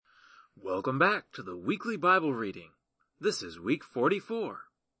Welcome back to the weekly Bible reading. This is week 44.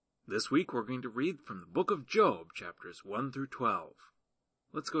 This week we're going to read from the book of Job, chapters 1 through 12.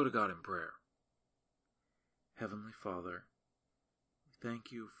 Let's go to God in prayer. Heavenly Father, we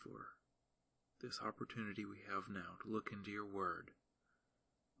thank you for this opportunity we have now to look into your word.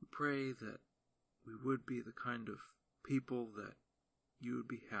 We pray that we would be the kind of people that you would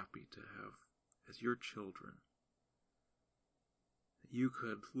be happy to have as your children. You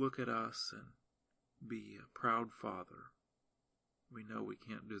could look at us and be a proud father. We know we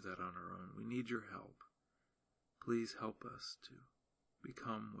can't do that on our own. We need your help. Please help us to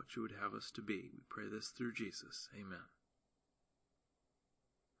become what you would have us to be. We pray this through Jesus. Amen.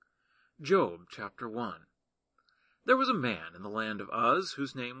 Job chapter 1. There was a man in the land of Uz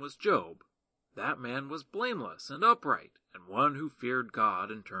whose name was Job. That man was blameless and upright, and one who feared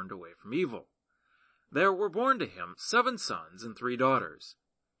God and turned away from evil. There were born to him 7 sons and 3 daughters.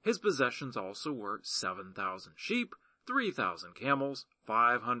 His possessions also were 7,000 sheep, 3,000 camels,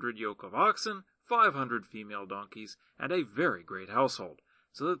 500 yoke of oxen, 500 female donkeys, and a very great household,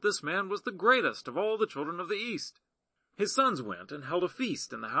 so that this man was the greatest of all the children of the East. His sons went and held a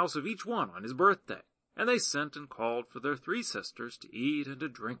feast in the house of each one on his birthday, and they sent and called for their 3 sisters to eat and to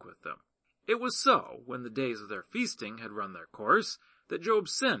drink with them. It was so, when the days of their feasting had run their course, that Job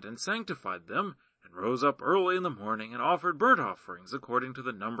sent and sanctified them, and rose up early in the morning and offered burnt offerings according to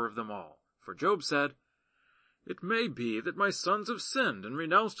the number of them all. For Job said, "It may be that my sons have sinned and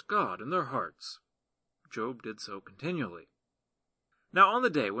renounced God in their hearts." Job did so continually. Now on the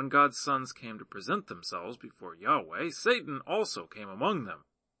day when God's sons came to present themselves before Yahweh, Satan also came among them.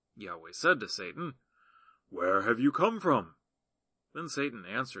 Yahweh said to Satan, "Where have you come from?" Then Satan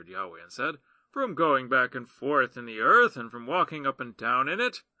answered Yahweh and said, "From going back and forth in the earth and from walking up and down in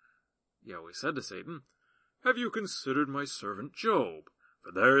it." Yahweh said to Satan, "Have you considered my servant Job?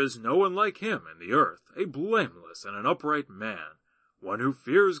 For there is no one like him in the earth, a blameless and an upright man, one who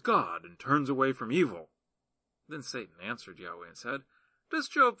fears God and turns away from evil." Then Satan answered Yahweh and said, "Does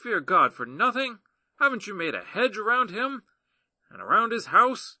Job fear God for nothing? Haven't you made a hedge around him, and around his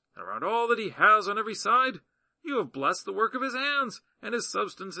house, and around all that he has on every side? You have blessed the work of his hands, and his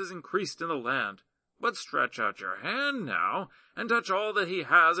substance is increased in the land. But stretch out your hand now, and touch all that he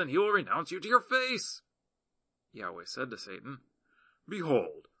has, and he will renounce you to your face." Yahweh said to Satan,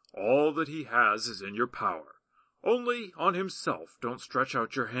 "Behold, all that he has is in your power. Only on himself don't stretch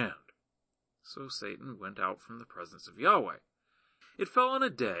out your hand." So Satan went out from the presence of Yahweh. It fell on a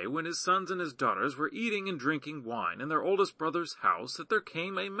day when his sons and his daughters were eating and drinking wine in their oldest brother's house that there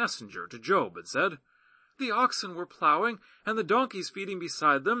came a messenger to Job and said, "The oxen were plowing, and the donkeys feeding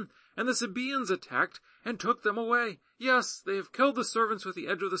beside them, and the Sabaeans attacked, and took them away. Yes, they have killed the servants with the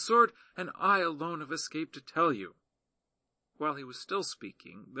edge of the sword, and I alone have escaped to tell you." While he was still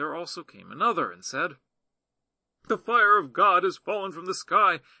speaking, there also came another, and said, "The fire of God has fallen from the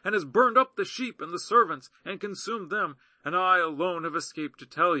sky, and has burned up the sheep and the servants, and consumed them, and I alone have escaped to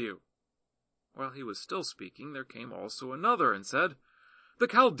tell you." While he was still speaking, there came also another, and said, "The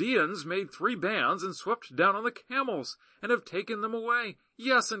Chaldeans made 3 bands and swept down on the camels, and have taken them away.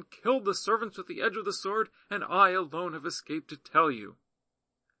 Yes, and killed the servants with the edge of the sword, and I alone have escaped to tell you."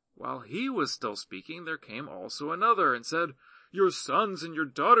 While he was still speaking, there came also another, and said, "Your sons and your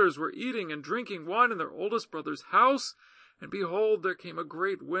daughters were eating and drinking wine in their oldest brother's house, and behold, there came a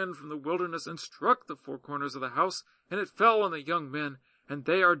great wind from the wilderness and struck the 4 corners of the house, and it fell on the young men, and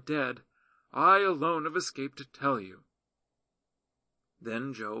they are dead. I alone have escaped to tell you."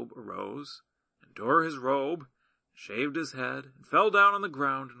 Then Job arose, and tore his robe, shaved his head, and fell down on the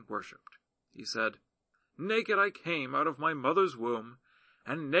ground and worshipped. He said, "Naked I came out of my mother's womb,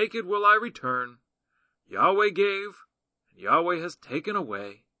 and naked will I return. Yahweh gave, and Yahweh has taken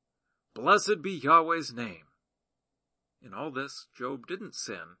away. Blessed be Yahweh's name." In all this, Job didn't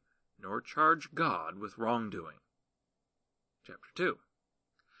sin, nor charge God with wrongdoing. Chapter 2.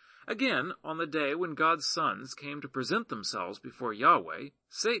 Again, on the day when God's sons came to present themselves before Yahweh,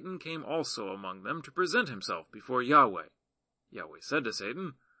 Satan came also among them to present himself before Yahweh. Yahweh said to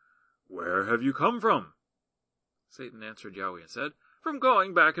Satan, "Where have you come from?" Satan answered Yahweh and said, "From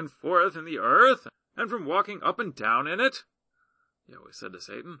going back and forth in the earth, and from walking up and down in it." Yahweh said to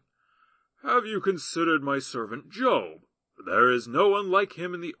Satan, "Have you considered my servant Job? For there is no one like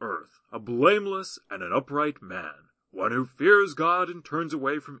him in the earth, a blameless and an upright man, one who fears God and turns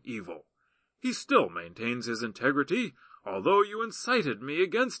away from evil. He still maintains his integrity, although you incited me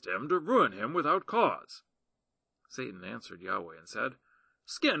against him to ruin him without cause." Satan answered Yahweh and said,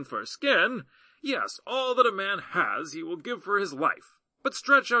 "Skin for skin. Yes, all that a man has he will give for his life. But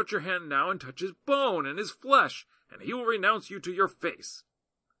stretch out your hand now and touch his bone and his flesh, and he will renounce you to your face."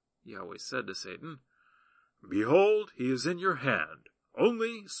 Yahweh said to Satan, "Behold, he is in your hand.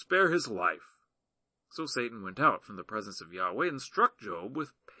 Only spare his life." So Satan went out from the presence of Yahweh and struck Job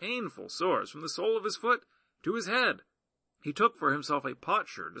with painful sores from the sole of his foot to his head. He took for himself a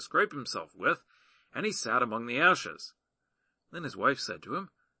potsherd to scrape himself with, and he sat among the ashes. Then his wife said to him,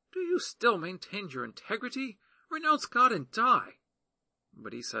 "Do you still maintain your integrity? Renounce God and die."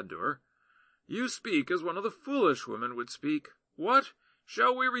 But he said to her, "You speak as one of the foolish women would speak. What?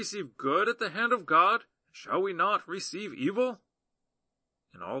 Shall we receive good at the hand of God? Shall we not receive evil?"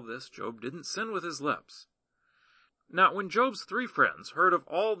 In all this, Job didn't sin with his lips. Now when Job's 3 friends heard of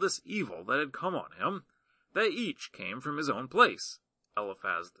all this evil that had come on him, they each came from his own place: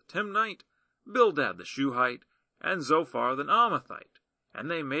 Eliphaz the Timnite, Bildad the Shuhite, and Zophar the Naamathite, and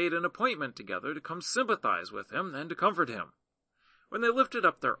they made an appointment together to come sympathize with him and to comfort him. When they lifted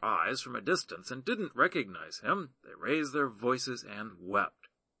up their eyes from a distance and didn't recognize him, they raised their voices and wept.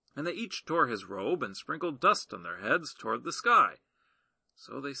 And they each tore his robe and sprinkled dust on their heads toward the sky.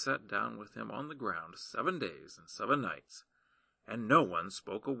 So they sat down with him on the ground 7 days and 7 nights, and no one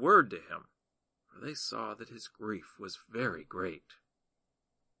spoke a word to him, for they saw that his grief was very great.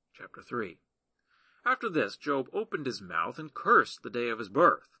 Chapter 3. After this, Job opened his mouth and cursed the day of his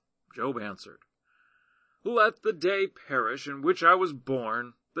birth. Job answered, "Let the day perish in which I was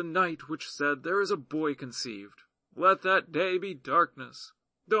born, the night which said, there is a boy conceived. Let that day be darkness.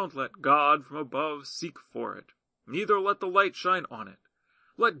 Don't let God from above seek for it, neither let the light shine on it.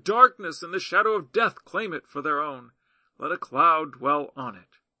 Let darkness and the shadow of death claim it for their own. Let a cloud dwell on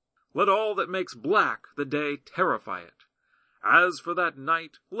it. Let all that makes black the day terrify it. As for that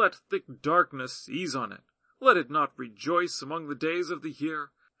night, let thick darkness seize on it. Let it not rejoice among the days of the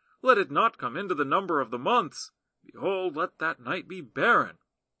year. Let it not come into the number of the months. Behold, let that night be barren.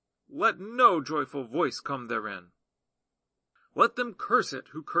 Let no joyful voice come therein. Let them curse it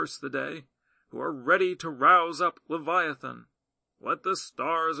who curse the day, who are ready to rouse up Leviathan. Let the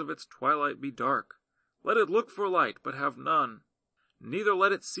stars of its twilight be dark. Let it look for light, but have none. Neither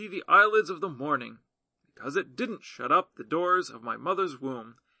let it see the eyelids of the morning, because it didn't shut up the doors of my mother's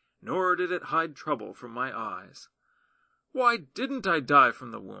womb, nor did it hide trouble from my eyes. Why didn't I die from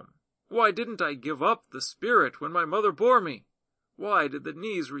the womb? Why didn't I give up the spirit when my mother bore me? Why did the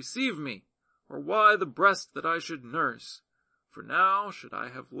knees receive me? Or why the breast that I should nurse? For now should I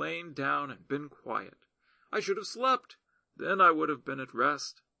have lain down and been quiet. I should have slept. Then I would have been at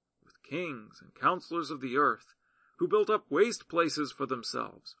rest, with kings and counselors of the earth, who built up waste places for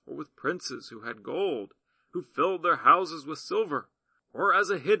themselves, or with princes who had gold, who filled their houses with silver. Or as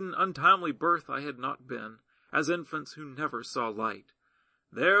a hidden, untimely birth I had not been, as infants who never saw light.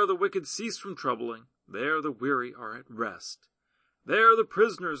 There the wicked cease from troubling, there the weary are at rest. There the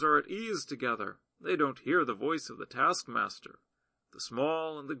prisoners are at ease together, they don't hear the voice of the taskmaster. The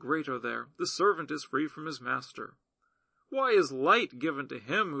small and the great are there, the servant is free from his master. Why is light given to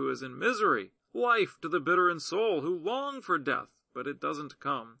him who is in misery, life to the bitter in soul, who long for death, but it doesn't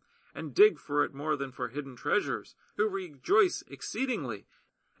come, and dig for it more than for hidden treasures, who rejoice exceedingly,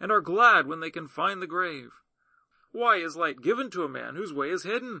 and are glad when they can find the grave? Why is light given to a man whose way is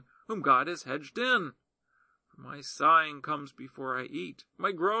hidden, whom God has hedged in? For my sighing comes before I eat,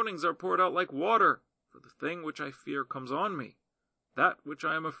 my groanings are poured out like water, for the thing which I fear comes on me. That which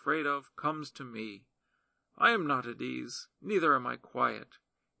I am afraid of comes to me. I am not at ease, neither am I quiet,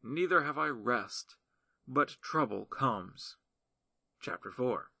 neither have I rest, but trouble comes. Chapter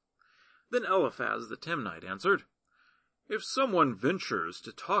 4. Then Eliphaz the Timnite answered, "If someone ventures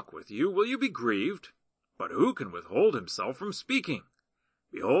to talk with you, will you be grieved? But who can withhold himself from speaking?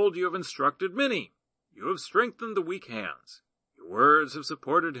 Behold, you have instructed many. You have strengthened the weak hands. Your words have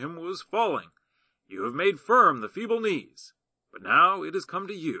supported him who was falling. You have made firm the feeble knees. But now it has come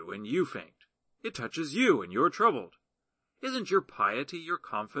to you, and you faint. It touches you, and you are troubled. Isn't your piety your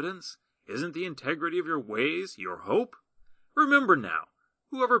confidence? Isn't the integrity of your ways your hope? Remember now,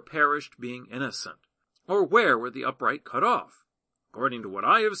 whoever perished being innocent, or where were the upright cut off? According to what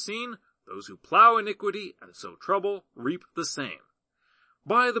I have seen, those who plow iniquity and sow trouble reap the same.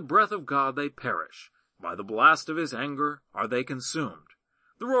 By the breath of God they perish. By the blast of his anger are they consumed.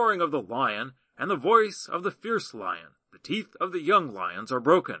 The roaring of the lion and the voice of the fierce lion, the teeth of the young lions are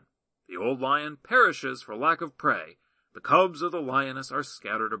broken. The old lion perishes for lack of prey. The cubs of the lioness are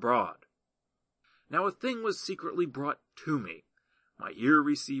scattered abroad. Now a thing was secretly brought to me. My ear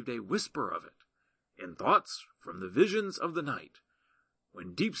received a whisper of it. In thoughts from the visions of the night.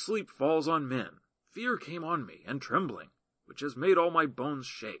 When deep sleep falls on men, fear came on me, and trembling, which has made all my bones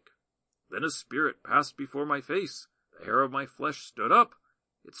shake. Then a spirit passed before my face. The hair of my flesh stood up.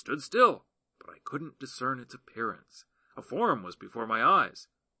 It stood still, but I couldn't discern its appearance. A form was before my eyes.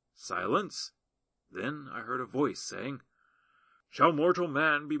 Silence. Then I heard a voice saying, Shall mortal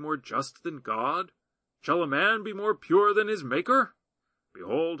man be more just than God? Shall a man be more pure than his Maker?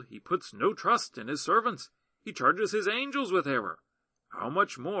 Behold, he puts no trust in his servants. He charges his angels with error. How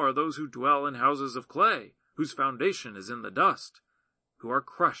much more those who dwell in houses of clay, whose foundation is in the dust, who are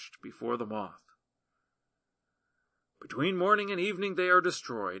crushed before the moth. Between morning and evening they are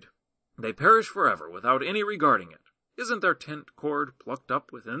destroyed. They perish forever without any regarding it. Isn't their tent cord plucked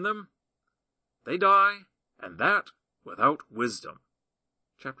up within them? They die, and that without wisdom.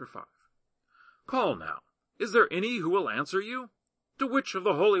 Chapter 5. Call now. Is there any who will answer you? To which of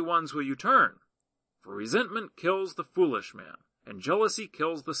the holy ones will you turn? For resentment kills the foolish man, and jealousy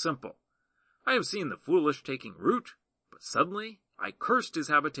kills the simple. I have seen the foolish taking root, but suddenly I cursed his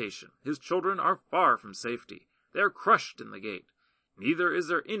habitation. His children are far from safety. They are crushed in the gate. Neither is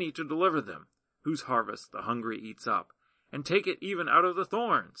there any to deliver them, whose harvest the hungry eats up, and take it even out of the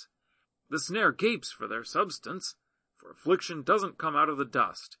thorns. The snare gapes for their substance, for affliction doesn't come out of the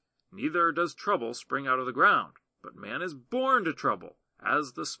dust, neither does trouble spring out of the ground, but man is born to trouble,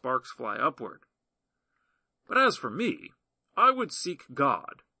 as the sparks fly upward. But as for me, I would seek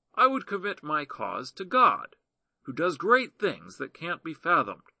God. I would commit my cause to God, who does great things that can't be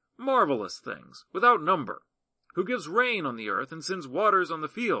fathomed, marvelous things, without number, who gives rain on the earth and sends waters on the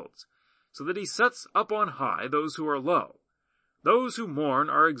fields, so that he sets up on high those who are low. Those who mourn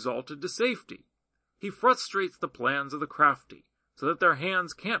are exalted to safety. He frustrates the plans of the crafty, so that their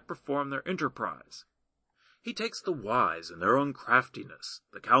hands can't perform their enterprise. He takes the wise in their own craftiness.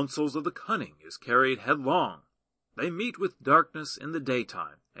 The counsels of the cunning is carried headlong. They meet with darkness in the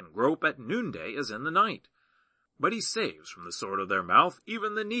daytime, and grope at noonday as in the night. But he saves from the sword of their mouth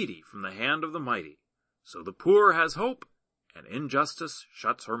even the needy from the hand of the mighty. So the poor has hope, and injustice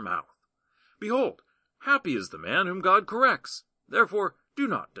shuts her mouth. Behold, happy is the man whom God corrects. Therefore do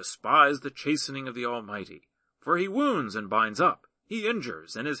not despise the chastening of the Almighty. For he wounds and binds up, he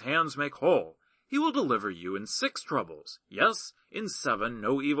injures, and his hands make whole. He will deliver you in 6 troubles. Yes, in 7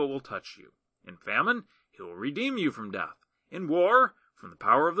 no evil will touch you. In famine he will redeem you from death. In war, from the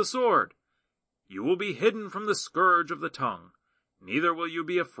power of the sword. You will be hidden from the scourge of the tongue. Neither will you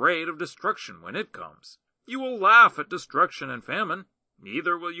be afraid of destruction when it comes. You will laugh at destruction and famine.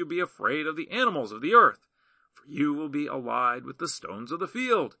 Neither will you be afraid of the animals of the earth. For you will be allied with the stones of the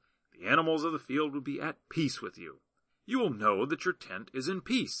field. The animals of the field will be at peace with you. You will know that your tent is in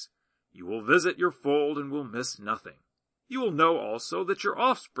peace. You will visit your fold and will miss nothing. You will know also that your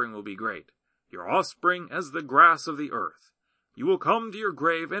offspring will be great, your offspring as the grass of the earth. You will come to your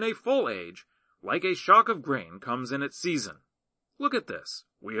grave in a full age, like a shock of grain comes in its season. Look at this.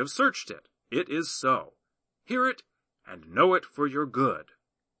 We have searched it. It is so. Hear it and know it for your good.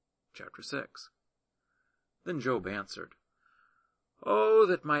 Chapter 6. Then Job answered, Oh,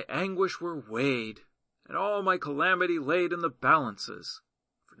 that my anguish were weighed, and all my calamity laid in the balances.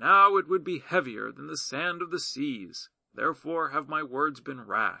 For now it would be heavier than the sand of the seas. Therefore have my words been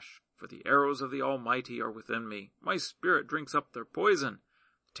rash. For the arrows of the Almighty are within me. My spirit drinks up their poison.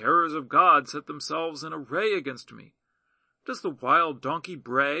 The terrors of God set themselves in array against me. Does the wild donkey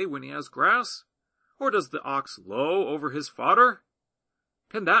bray when he has grass? Or does the ox low over his fodder?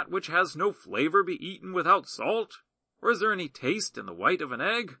 Can that which has no flavor be eaten without salt? Or is there any taste in the white of an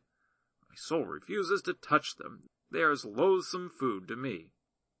egg? My soul refuses to touch them. They are as loathsome food to me.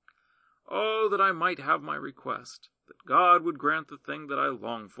 Oh, that I might have my request, that God would grant the thing that I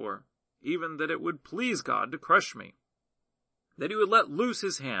long for, even that it would please God to crush me, that he would let loose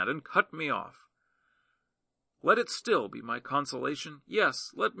his hand and cut me off. Let it still be my consolation.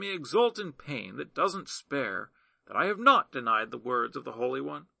 Yes, let me exult in pain that doesn't spare, that I have not denied the words of the Holy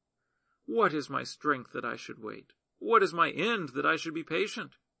One. What is my strength that I should wait? What is my end that I should be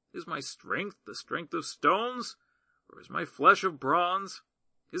patient? Is my strength the strength of stones, or is my flesh of bronze?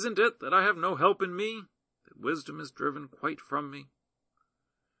 Isn't it that I have no help in me, that wisdom is driven quite from me?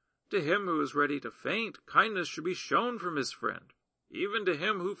 To him who is ready to faint, kindness should be shown from his friend, even to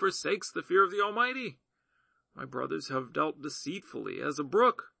him who forsakes the fear of the Almighty. My brothers have dealt deceitfully as a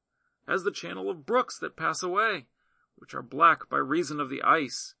brook, as the channel of brooks that pass away, which are black by reason of the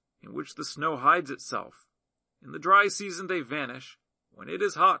ice, in which the snow hides itself. In the dry season they vanish. When it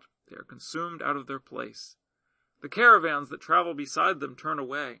is hot, they are consumed out of their place. The caravans that travel beside them turn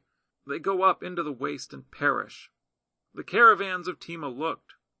away. They go up into the waste and perish. The caravans of Tema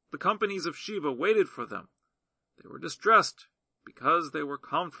looked. The companies of Sheba waited for them. They were distressed because they were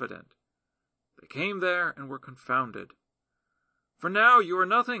confident. They came there and were confounded. For now you are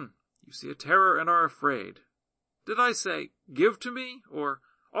nothing. You see a terror and are afraid. Did I say, give to me, or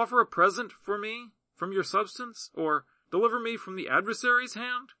offer a present for me from your substance, or deliver me from the adversary's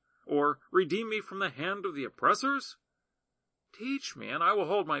hand? or redeem me from the hand of the oppressors? Teach me, and I will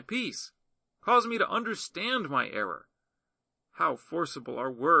hold my peace. Cause me to understand my error. How forcible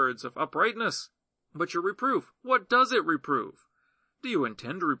are words of uprightness! But your reproof, what does it reprove? Do you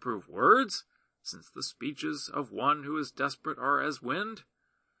intend to reprove words, since the speeches of one who is desperate are as wind?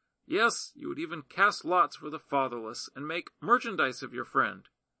 Yes, you would even cast lots for the fatherless, and make merchandise of your friend.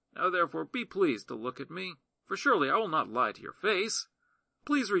 Now therefore be pleased to look at me, for surely I will not lie to your face.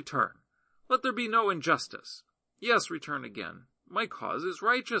 Please return. Let there be no injustice. Yes, return again. My cause is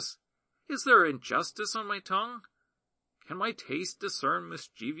righteous. Is there injustice on my tongue? Can my taste discern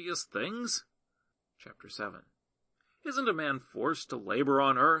mischievous things? Chapter 7. Isn't a man forced to labor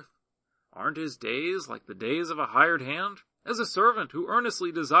on earth? Aren't his days like the days of a hired hand? As a servant who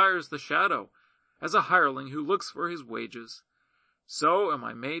earnestly desires the shadow, as a hireling who looks for his wages. So am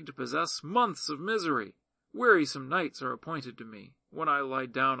I made to possess months of misery. Wearisome nights are appointed to me. When I lie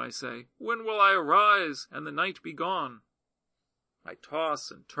down, I say, when will I arise, and the night be gone? I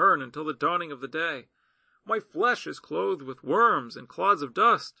toss and turn until the dawning of the day. My flesh is clothed with worms and clods of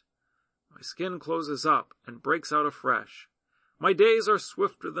dust. My skin closes up and breaks out afresh. My days are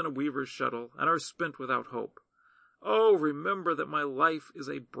swifter than a weaver's shuttle, and are spent without hope. Oh, remember that my life is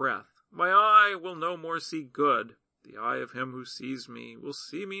a breath. My eye will no more see good. The eye of him who sees me will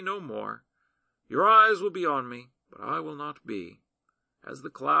see me no more. Your eyes will be on me, but I will not be. As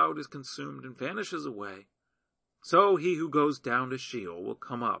the cloud is consumed and vanishes away, so he who goes down to Sheol will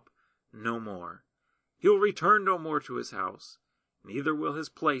come up no more. He will return no more to his house, neither will his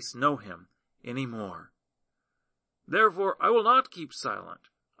place know him any more. Therefore I will not keep silent.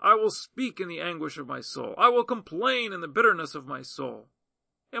 I will speak in the anguish of my soul. I will complain in the bitterness of my soul.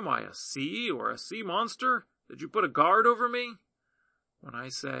 Am I a sea or a sea monster, that you put a guard over me? When I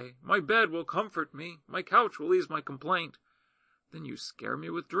say, my bed will comfort me, my couch will ease my complaint, then you scare me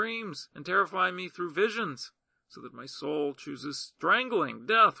with dreams and terrify me through visions, so that my soul chooses strangling,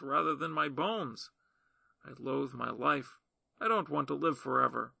 death, rather than my bones. I loathe my life. I don't want to live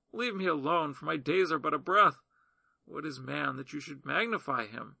forever. Leave me alone, for my days are but a breath. What is man that you should magnify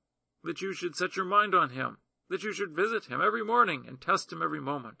him, that you should set your mind on him, that you should visit him every morning and test him every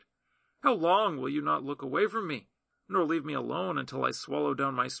moment? How long will you not look away from me, nor leave me alone until I swallow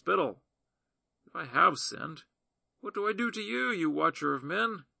down my spittle? If I have sinned, what do I do to you, you watcher of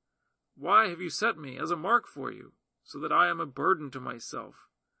men? Why have you set me as a mark for you, so that I am a burden to myself?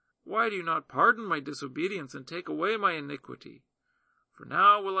 Why do you not pardon my disobedience and take away my iniquity? For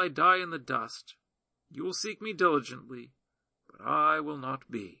now will I die in the dust. You will seek me diligently, but I will not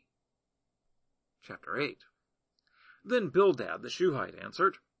be. Chapter 8. Then Bildad the Shuhite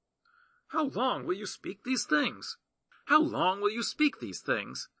answered, How long will you speak these things? How long will you speak these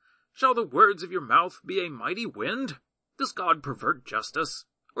things? Shall the words of your mouth be a mighty wind? Does God pervert justice,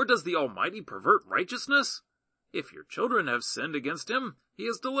 or does the Almighty pervert righteousness? If your children have sinned against him, he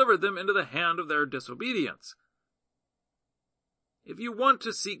has delivered them into the hand of their disobedience. If you want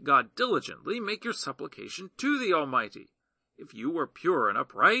to seek God diligently, make your supplication to the Almighty. If you were pure and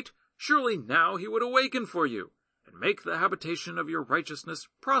upright, surely now he would awaken for you, and make the habitation of your righteousness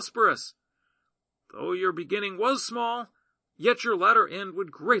prosperous. Though your beginning was small, yet your latter end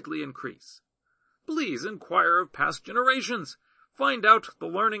would greatly increase. Please inquire of past generations. Find out the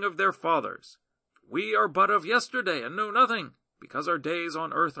learning of their fathers. We are but of yesterday and know nothing, because our days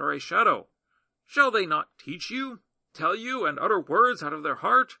on earth are a shadow. Shall they not teach you, tell you, and utter words out of their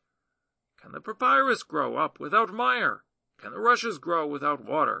heart? Can the papyrus grow up without mire? Can the rushes grow without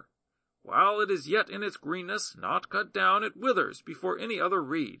water? While it is yet in its greenness, not cut down, it withers before any other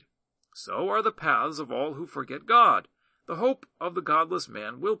reed. So are the paths of all who forget God. The hope of the godless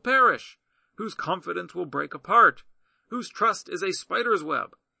man will perish, whose confidence will break apart, whose trust is a spider's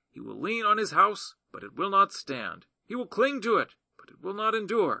web. He will lean on his house, but it will not stand. He will cling to it, but it will not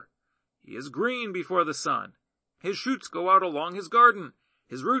endure. He is green before the sun. His shoots go out along his garden.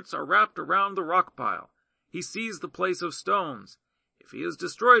 His roots are wrapped around the rock pile. He sees the place of stones. If he is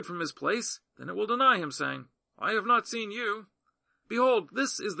destroyed from his place, then it will deny him, saying, I have not seen you. Behold,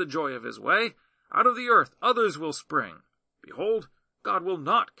 this is the joy of his way. Out of the earth others will spring. Behold, God will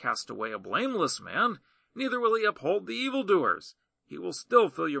not cast away a blameless man, neither will he uphold the evildoers. He will still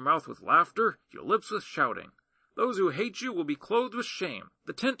fill your mouth with laughter, your lips with shouting. Those who hate you will be clothed with shame.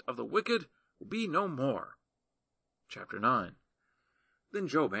 The tent of the wicked will be no more. Chapter 9. Then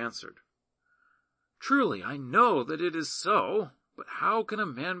Job answered, Truly I know that it is so, but how can a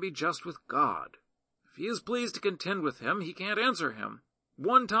man be just with God? If he is pleased to contend with him, he can't answer him.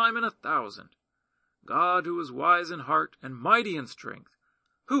 1 time in 1,000. God, who is wise in heart and mighty in strength,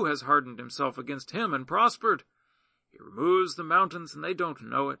 who has hardened himself against him and prospered? He removes the mountains and they don't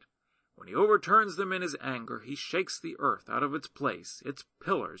know it. When he overturns them in his anger, he shakes the earth out of its place, its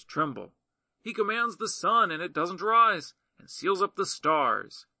pillars tremble. He commands the sun, and it doesn't rise, and seals up the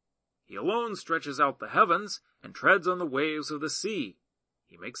stars. He alone stretches out the heavens, and treads on the waves of the sea.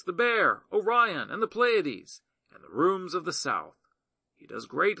 He makes the Bear, Orion, and the Pleiades, and the rooms of the south. He does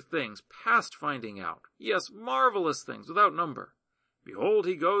great things past finding out, yes, marvelous things without number. Behold,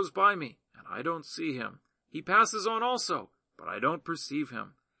 he goes by me, and I don't see him. He passes on also, but I don't perceive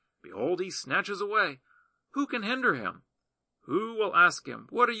him. Behold, he snatches away. Who can hinder him? Who will ask him,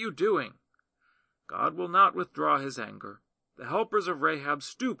 What are you doing? God will not withdraw his anger. The helpers of Rahab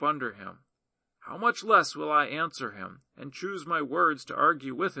stoop under him. How much less will I answer him, and choose my words to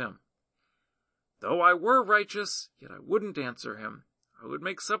argue with him? Though I were righteous, yet I wouldn't answer him. I would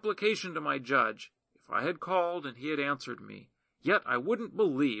make supplication to my judge, if I had called and he had answered me. Yet I wouldn't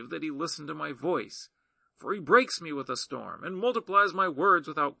believe that he listened to my voice. For he breaks me with a storm, and multiplies my words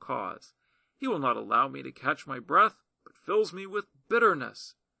without cause. He will not allow me to catch my breath, but fills me with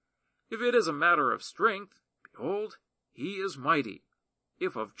bitterness. If it is a matter of strength, behold, he is mighty.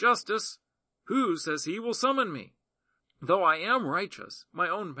 If of justice, who says he will summon me? Though I am righteous, my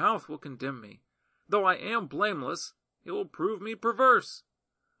own mouth will condemn me. Though I am blameless, it will prove me perverse.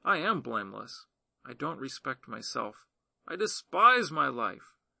 I am blameless. I don't respect myself. I despise my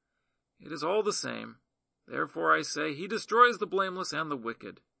life. It is all the same. Therefore I say, he destroys the blameless and the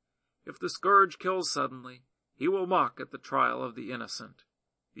wicked. If the scourge kills suddenly, he will mock at the trial of the innocent.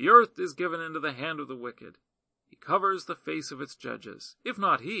 The earth is given into the hand of the wicked. He covers the face of its judges. If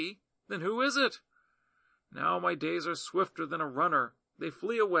not he, then who is it? Now my days are swifter than a runner. They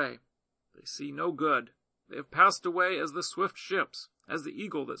flee away. They see no good. They have passed away as the swift ships, as the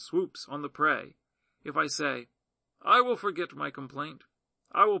eagle that swoops on the prey. If I say, I will forget my complaint,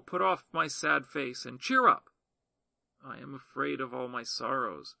 I will put off my sad face and cheer up. I am afraid of all my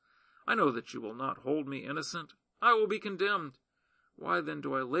sorrows. I know that you will not hold me innocent. I will be condemned. Why then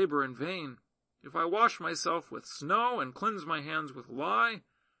do I labor in vain? If I wash myself with snow and cleanse my hands with lye,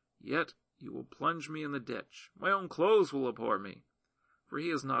 yet you will plunge me in the ditch. My own clothes will abhor me. For he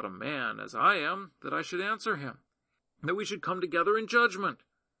is not a man, as I am, that I should answer him, that we should come together in judgment.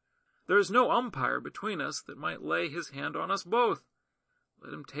 There is no umpire between us that might lay his hand on us both.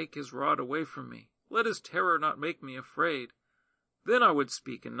 Let him take his rod away from me. Let his terror not make me afraid. Then I would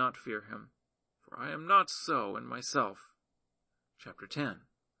speak and not fear him, for I am not so in myself. Chapter 10.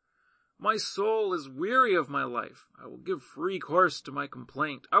 My soul is weary of my life. I will give free course to my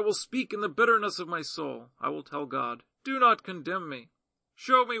complaint. I will speak in the bitterness of my soul. I will tell God, do not condemn me.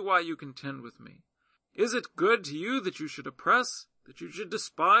 Show me why you contend with me. Is it good to you that you should oppress, that you should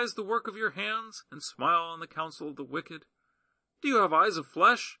despise the work of your hands, and smile on the counsel of the wicked? Do you have eyes of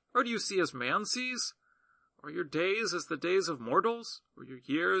flesh, or do you see as man sees? Are your days as the days of mortals, or your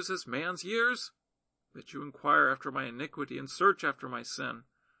years as man's years? That you inquire after my iniquity and search after my sin.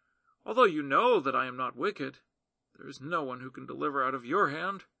 Although you know that I am not wicked, there is no one who can deliver out of your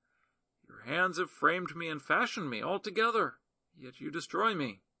hand. Your hands have framed me and fashioned me altogether, yet you destroy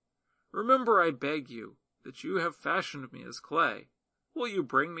me. Remember, I beg you, that you have fashioned me as clay. Will you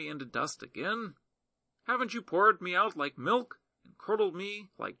bring me into dust again? Haven't you poured me out like milk, and curdled me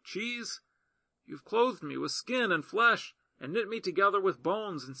like cheese? You've clothed me with skin and flesh, and knit me together with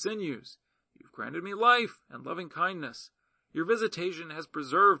bones and sinews. You've granted me life and loving kindness. Your visitation has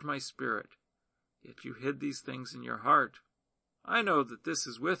preserved my spirit. Yet you hid these things in your heart. I know that this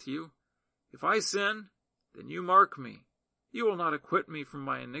is with you. If I sin, then you mark me. You will not acquit me from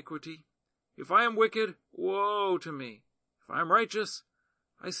my iniquity. If I am wicked, woe to me. If I am righteous,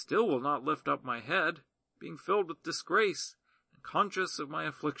 I still will not lift up my head, being filled with disgrace and conscious of my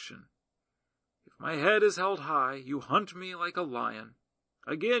affliction. If my head is held high, you hunt me like a lion.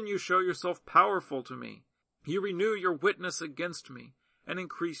 Again you show yourself powerful to me. You renew your witness against me, and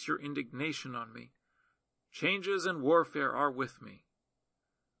increase your indignation on me. Changes and warfare are with me.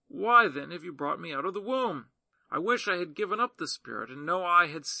 Why then have you brought me out of the womb? I wish I had given up the spirit, and no eye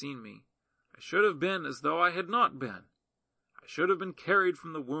had seen me. I should have been as though I had not been. I should have been carried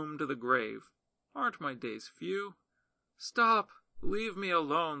from the womb to the grave. Aren't my days few? Stop, leave me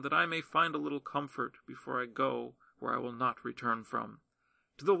alone, that I may find a little comfort before I go where I will not return from,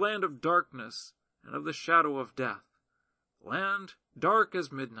 to the land of darkness and of the shadow of death, land dark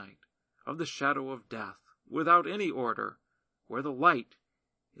as midnight, of the shadow of death, without any order, where the light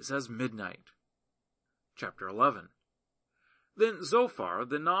is as midnight. Chapter 11. Then Zophar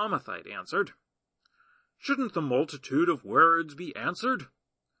the Naamathite answered, Shouldn't the multitude of words be answered?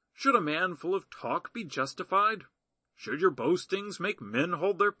 Should a man full of talk be justified? Should your boastings make men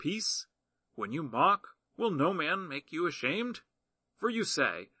hold their peace? When you mock, will no man make you ashamed? For you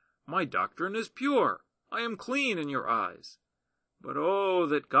say, My doctrine is pure. I am clean in your eyes. But oh,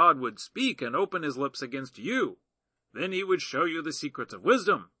 that God would speak and open his lips against you. Then he would show you the secrets of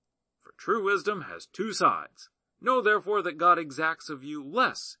wisdom. For true wisdom has two sides. Know therefore that God exacts of you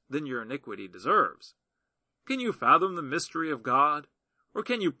less than your iniquity deserves. Can you fathom the mystery of God? Or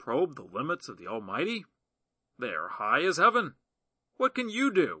can you probe the limits of the Almighty? They are high as heaven. What can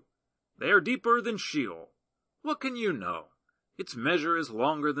you do? They are deeper than Sheol. What can you know? Its measure is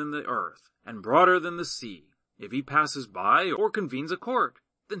longer than the earth, and broader than the sea. If he passes by, or convenes a court,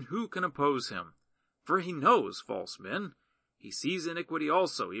 then who can oppose him? For he knows false men. He sees iniquity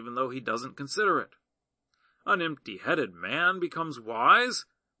also, even though he doesn't consider it. An empty-headed man becomes wise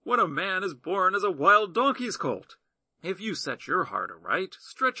when a man is born as a wild donkey's colt. If you set your heart aright,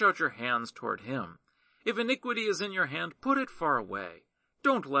 stretch out your hands toward him. If iniquity is in your hand, put it far away.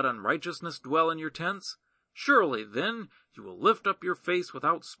 Don't let unrighteousness dwell in your tents. Surely then you will lift up your face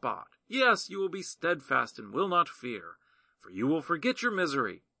without spot. Yes, you will be steadfast and will not fear. For you will forget your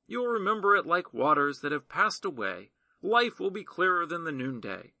misery. You will remember it like waters that have passed away. Life will be clearer than the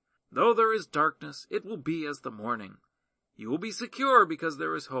noonday. Though there is darkness, it will be as the morning. You will be secure because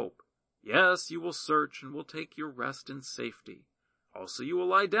there is hope. Yes, you will search and will take your rest in safety. Also you will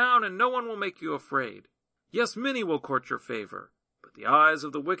lie down and no one will make you afraid. Yes, many will court your favor, but the eyes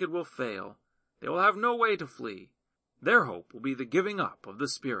of the wicked will fail. They will have no way to flee. Their hope will be the giving up of the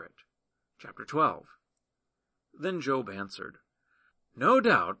Spirit. Chapter 12. Then Job answered, No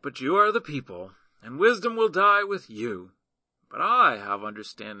doubt, but you are the people, and wisdom will die with you. But I have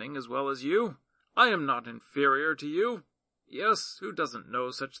understanding as well as you. I am not inferior to you. Yes, who doesn't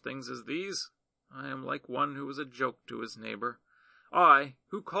know such things as these? I am like one who was a joke to his neighbor. I,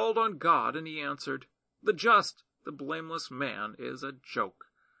 who called on God, and he answered, The just, the blameless man is a joke.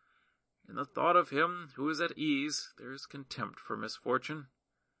 In the thought of him who is at ease, there is contempt for misfortune.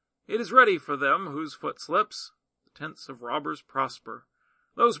 It is ready for them whose foot slips. The tents of robbers prosper.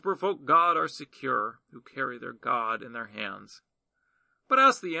 Those who provoke God are secure, who carry their God in their hands. But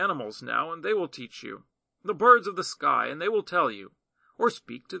ask the animals now, and they will teach you. The birds of the sky, and they will tell you. Or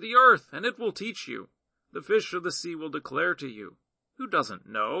speak to the earth, and it will teach you. The fish of the sea will declare to you. Who doesn't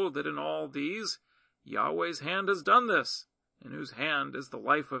know that in all these Yahweh's hand has done this, in whose hand is the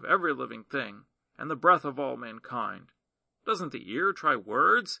life of every living thing, and the breath of all mankind? Doesn't the ear try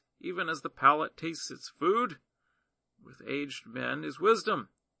words, even as the palate tastes its food? With aged men is wisdom,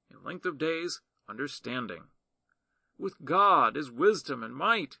 in length of days understanding. With God is wisdom and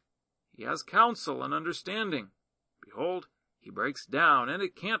might. He has counsel and understanding. Behold, he breaks down, and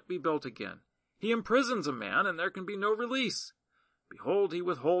it can't be built again. He imprisons a man, and there can be no release. Behold, he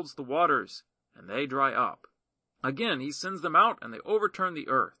withholds the waters, and they dry up. Again he sends them out, and they overturn the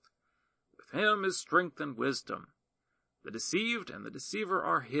earth. With him is strength and wisdom. The deceived and the deceiver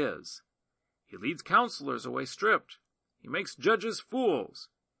are his. He leads counselors away stripped. He makes judges fools.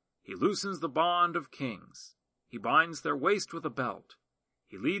 He loosens the bond of kings. He binds their waist with a belt.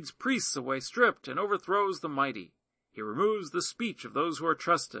 He leads priests away stripped and overthrows the mighty. He removes the speech of those who are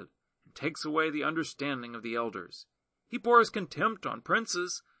trusted and takes away the understanding of the elders. He pours contempt on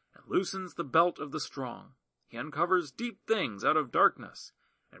princes and loosens the belt of the strong. He uncovers deep things out of darkness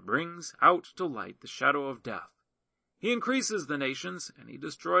and brings out to light the shadow of death. He increases the nations and he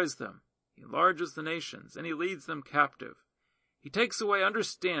destroys them. He enlarges the nations and he leads them captive. He takes away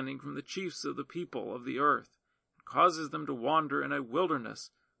understanding from the chiefs of the people of the earth and causes them to wander in a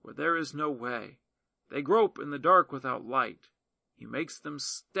wilderness where there is no way. They grope in the dark without light. He makes them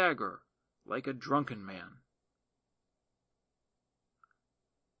stagger like a drunken man.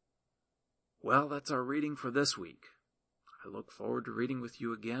 Well, that's our reading for this week. I look forward to reading with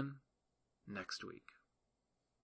you again next week.